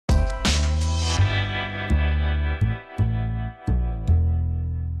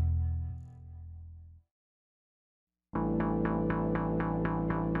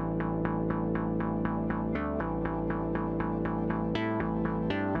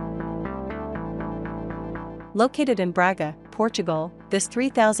Located in Braga, Portugal, this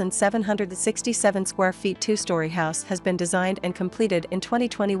 3,767 square feet two-story house has been designed and completed in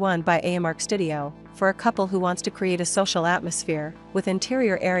 2021 by AM-arqstudio, for a couple who wants to create a social atmosphere, with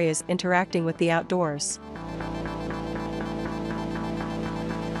interior areas interacting with the outdoors.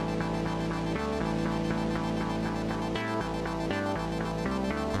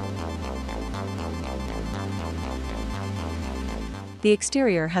 The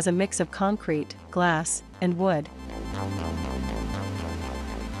exterior has a mix of concrete, glass, and wood.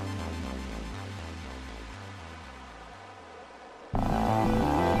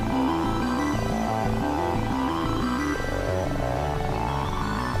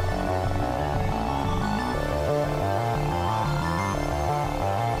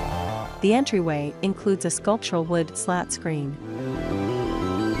 The entryway includes a sculptural wood slat screen.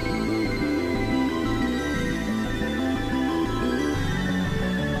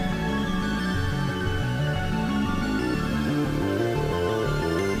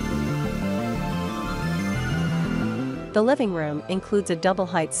 The living room includes a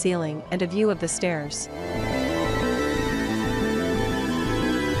double-height ceiling and a view of the stairs.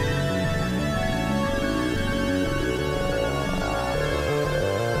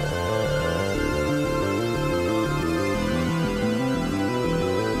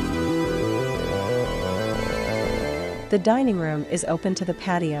 The dining room is open to the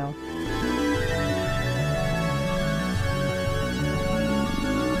patio.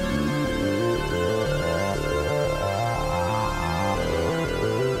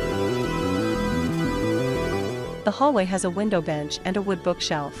 The hallway has a window bench and a wood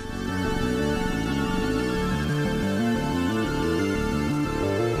bookshelf.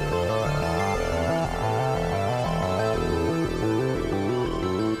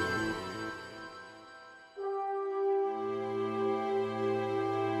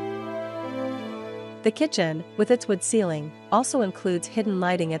 The kitchen, with its wood ceiling, also includes hidden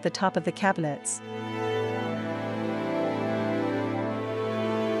lighting at the top of the cabinets.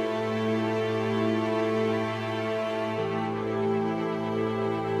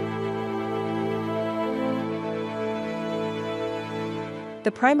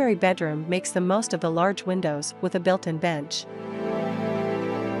 The primary bedroom makes the most of the large windows with a built-in bench.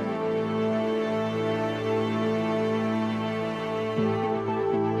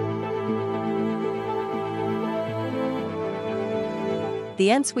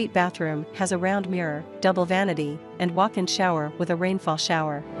 The ensuite bathroom has a round mirror, double vanity, and walk-in shower with a rainfall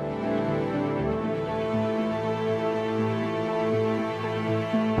shower.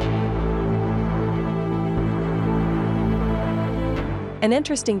 An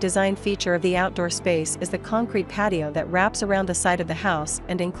interesting design feature of the outdoor space is the concrete patio that wraps around the side of the house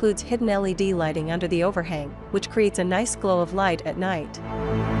and includes hidden LED lighting under the overhang, which creates a nice glow of light at night.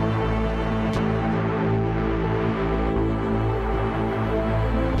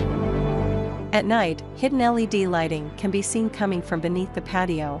 At night, hidden LED lighting can be seen coming from beneath the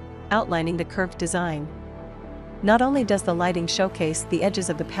patio, outlining the curved design. Not only does the lighting showcase the edges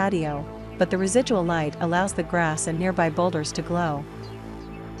of the patio, but the residual light allows the grass and nearby boulders to glow.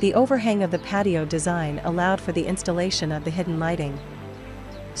 The overhang of the patio design allowed for the installation of the hidden lighting.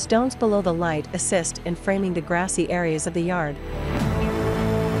 Stones below the light assist in framing the grassy areas of the yard.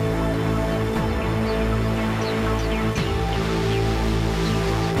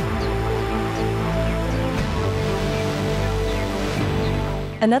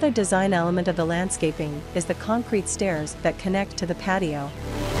 Another design element of the landscaping is the concrete stairs that connect to the patio.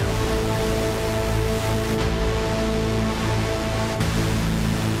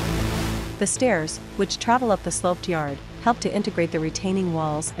 The stairs, which travel up the sloped yard, help to integrate the retaining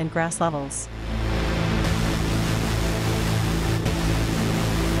walls and grass levels.